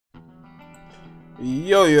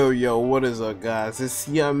Yo, what is up, guys? It's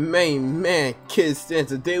your main man, KiddStan.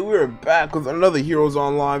 Today we're back with another Heroes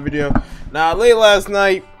Online video. Now, late last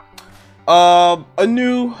night, a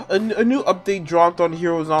new update dropped on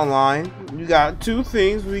Heroes Online. We got two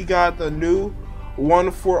things. We got the new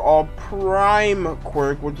One for All Prime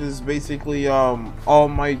quirk, which is basically All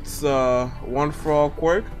Might's One for All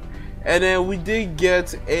quirk. And then we did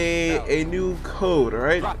get a new code,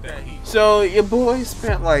 alright? So your boy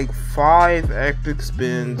spent like 5 epic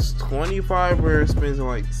spins, 25 rare spins, and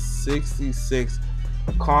like 66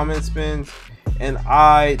 common spins, and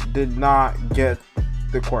I did not get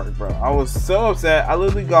the quirk, bro. I was so upset. I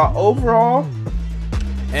literally got overall,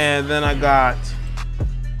 and then I got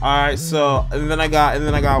and then I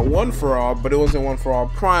got One for All, but it wasn't One for All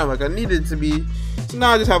Prime like I needed it to be. So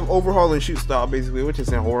now I just have overhaul and shoot style basically, which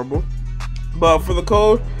isn't horrible. But for the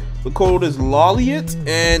code is Lolliot,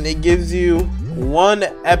 and it gives you 1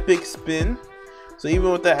 epic spin. So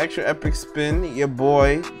even with that extra epic spin, your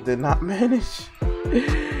boy did not manage.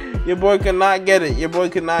 Your boy could not get it.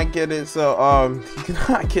 So he could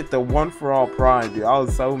not get the One for All Prime, dude. I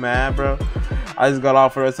was so mad, bro. I just got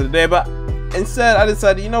off for the rest of the day, but instead I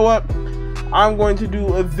decided, you know what? I'm going to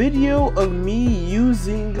do a video of me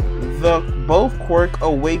using the both quirk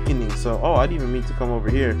awakening. So I didn't even mean to come over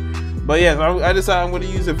here. But yes, I decided I'm going to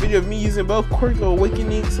use a video of me using both quirk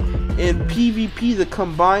awakenings in PvP, the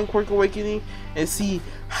combined quirk awakening, and see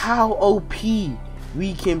how OP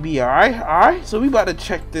we can be. Alright, so we about to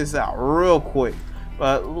check this out real quick.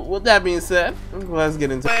 But with that being said, let's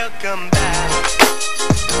get into it. Welcome back.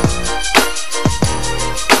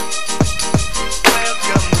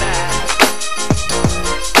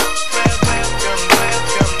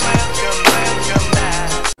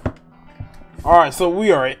 Alright, so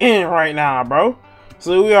we are in right now, bro.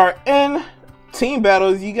 So we are in team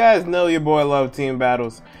battles. You guys know your boy loves team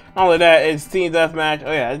battles. Not only that, it's team deathmatch.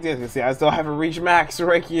 Oh yeah, as you can see, I still haven't reached max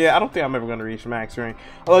rank yet. I don't think I'm ever gonna reach max rank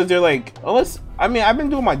unless they're like, I mean, I've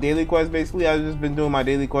been doing my daily quest basically. I've just been doing my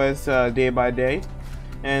daily quest day by day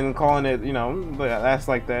and calling it, you know. That's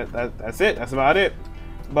like that's it. That's about it.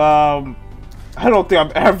 But I don't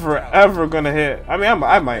think I'm ever gonna hit. I mean,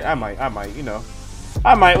 I might, you know,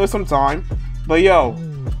 I might with some time. But yo,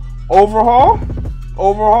 overhaul,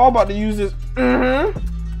 about to use this. About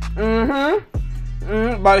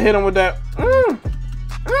to hit him with that.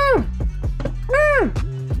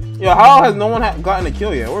 Yo, how has no one gotten a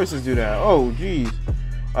kill yet? Where's this dude at? Oh, jeez.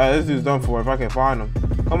 Alright, this dude's done for if I can find him.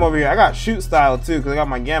 Come over here. I got shoot style too, because I got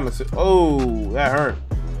my gamma. Oh, that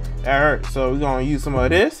hurt. So we're gonna use some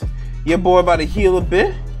of this. Your boy about to heal a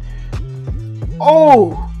bit.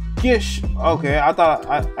 Oh. Okay, I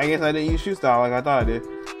guess I didn't use shoot style like I thought I did.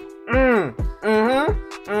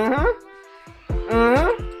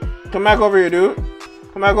 Come back over here, dude.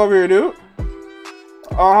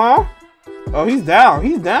 Oh, he's down.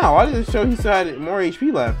 Why did it show he still had more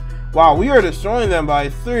HP left? Wow, we are destroying them by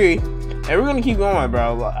 3, and we're gonna keep going,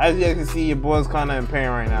 bro. As you guys can see, your boy's kind of in pain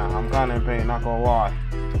right now. I'm kind of in pain, not gonna lie.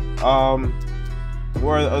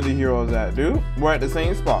 Where are the other heroes at, dude? We're at the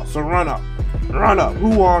same spot, so run up.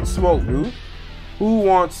 Who wants smoke, dude? Who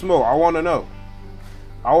wants smoke? I want to know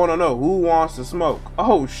who wants to smoke.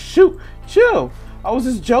 Oh shoot, chill. I was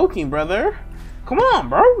just joking, brother. Come on,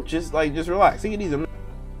 bro. Just relax. Take it easy.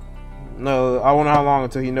 No, I wonder how long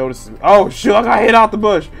until he notices me. Oh shoot, I got hit out the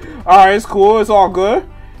bush. All right, it's cool. It's all good.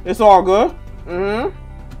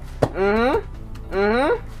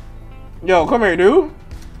 Yo, come here,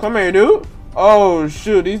 dude. Oh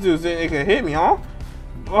shoot, these dudes think they can hit me, huh?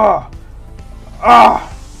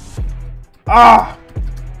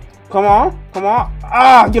 Come on.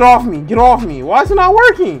 Get off me. Why is it not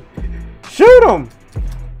working? Shoot him.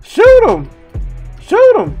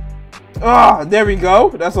 There we go.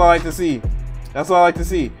 That's what I like to see.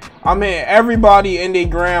 I'm hitting everybody and their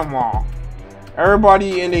grandma.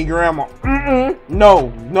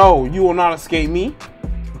 No, you will not escape me.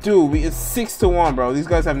 Dude, it's 6-1, bro. These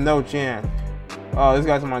guys have no chance. Oh, this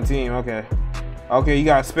guy's on my team. Okay, you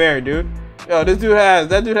got spared, dude. Yo, that dude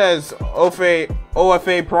has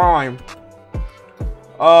OFA Prime.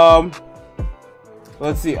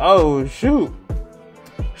 Let's see. Oh shoot.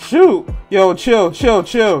 Yo, chill.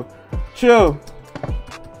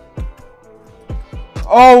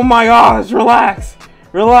 Oh my gosh, relax.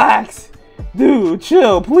 Dude,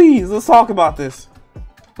 chill, please. Let's talk about this.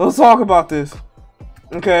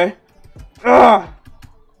 Okay.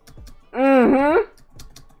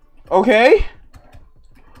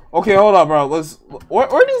 Okay, hold up, bro.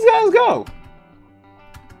 Where'd these guys go?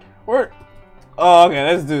 Oh,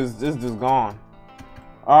 okay, this dude's gone.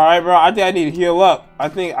 All right, bro. I think I need to heal up. I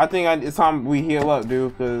think it's time we heal up,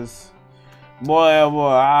 dude. Cause Boy, oh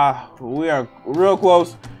boy, we are real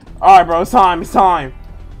close. All right, bro, it's time. It's time.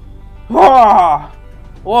 Ah,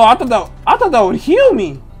 well, I thought that would heal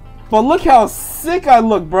me, but look how sick I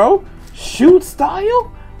look, bro. Shoot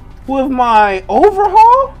style with my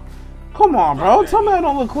overhaul. Come on, bro. Tell me I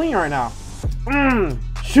don't look clean right now.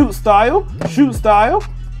 Shoot style. Shoot style.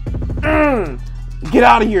 Get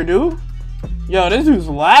out of here, dude. Yo, this dude's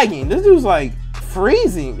lagging. This dude's like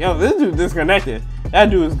freezing. Yo, this dude disconnected.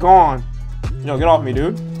 That dude is gone. Yo, get off me,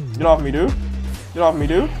 dude. Get off me, dude. Get off me,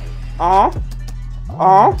 dude.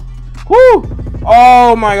 Woo!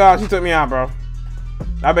 Oh my gosh, he took me out, bro.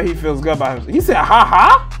 I bet he feels good about himself. He said, ha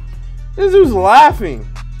ha? This dude's laughing.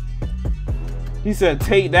 He said,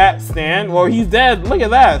 take that, Stan. Well, he's dead. Look at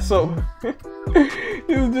that. So,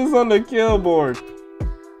 he was just on the kill board.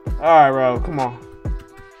 Alright, bro. Come on.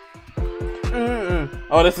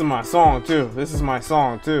 Oh, this is my song, too. This is my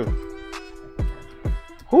song, too.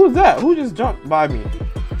 Who is that? Who just jumped by me?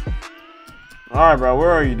 Alright, bro.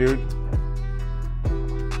 Where are you, dude?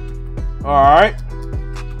 Alright.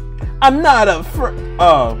 I'm not a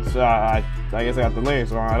oh, so I guess I got the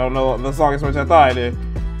lyrics wrong. I don't know the song as much as I thought I did.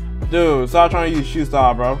 Dude, stop trying to use shoot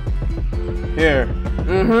style, bro. Here.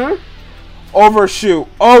 Overshoot.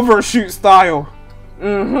 Overshoot style.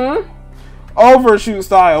 Overshoot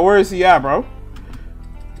style. Where is he at, bro?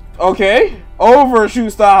 Okay.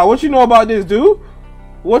 Overshoot style. What you know about this, dude?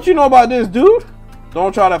 What you know about this, dude?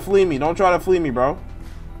 Don't try to flee me. Don't try to flee me, bro.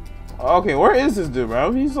 Okay, where is this dude,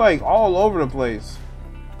 bro? He's like all over the place.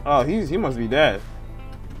 Oh, he must be dead.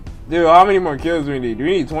 Dude, how many more kills do we need? Do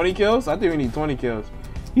we need 20 kills? I think we need 20 kills.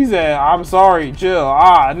 He said, I'm sorry, chill.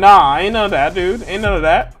 Nah, ain't none of that, dude. Ain't none of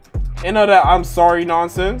that. Ain't none of that I'm sorry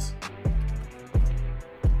nonsense.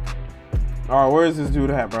 Alright, where is this dude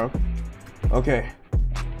at, bro? Okay.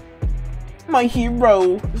 My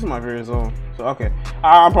hero. This is my favorite song. So okay.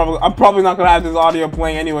 I'm probably not gonna have this audio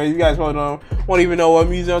playing anyway. You guys probably won't even know what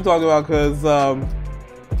music I'm talking about because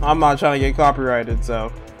I'm not trying to get copyrighted,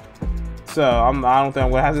 so I don't think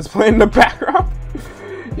I'm gonna have this playing in the background.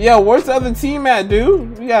 Yeah, where's the other team at,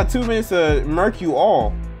 dude? We got 2 minutes to murk you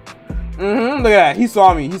all. Look at that. He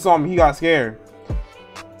saw me. He saw me. He got scared.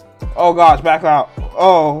 Oh gosh, back out.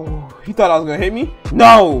 Oh, he thought I was gonna hit me?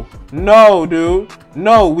 No, no, dude.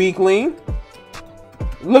 No, weakling.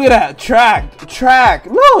 Look at that. Track.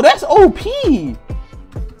 No, that's OP.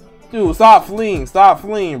 Dude, stop fleeing. Stop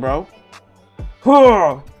fleeing, bro.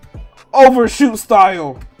 Overshoot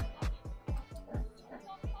style.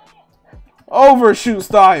 Overshoot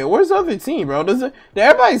style. Where's the other team, bro? Did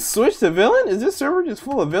everybody switch to villain? Is this server just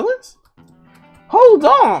full of villains? Hold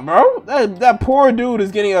on, bro. That poor dude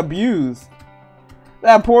is getting abused.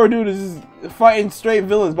 That poor dude is just fighting straight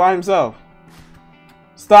villains by himself.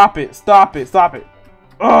 Stop it. Stop it. Stop it.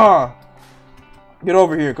 Ugh. Get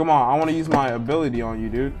over here. Come on. I want to use my ability on you,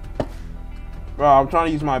 dude. Bro, I'm trying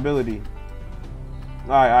to use my ability.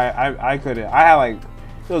 I couldn't. I had like,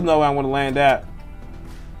 there's no way I'm gonna land that.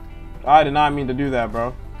 I did not mean to do that,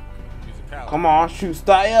 bro. Come on, shoot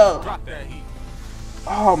style.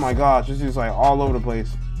 Oh my gosh, this is like all over the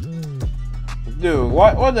place. Dude,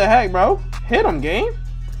 what the heck, bro? Hit him, game.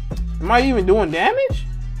 Am I even doing damage?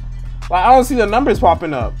 Like, I don't see the numbers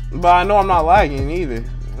popping up, but I know I'm not lagging either.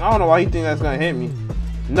 I don't know why you think that's gonna hit me.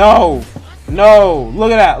 No, no,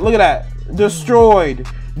 look at that, look at that. Destroyed.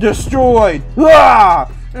 Destroyed. Ah!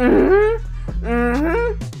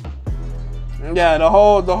 Yeah, the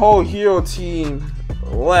whole hero team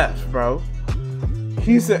left, bro.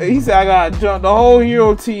 He said I gotta jump. The whole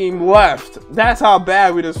hero team left. That's how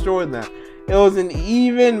bad we destroyed them. It was an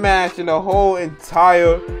even match, and the whole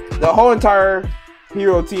entire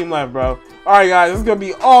hero team left, bro. All right, guys, this is gonna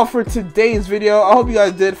be all for today's video. I hope you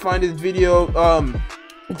guys did find this video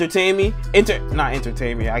entertaining.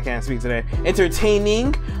 I can't speak today.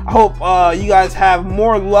 Entertaining. I hope you guys have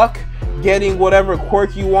more luck getting whatever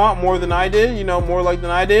quirk you want, more than I did. You know, more luck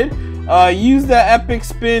than I did. Use that epic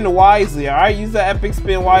spin wisely. All right, use that epic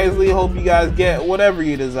spin wisely. Hope you guys get whatever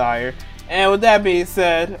you desire. And with that being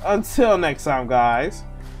said, until next time, guys,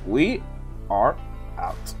 we are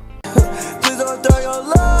out. Please don't throw your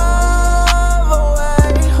love.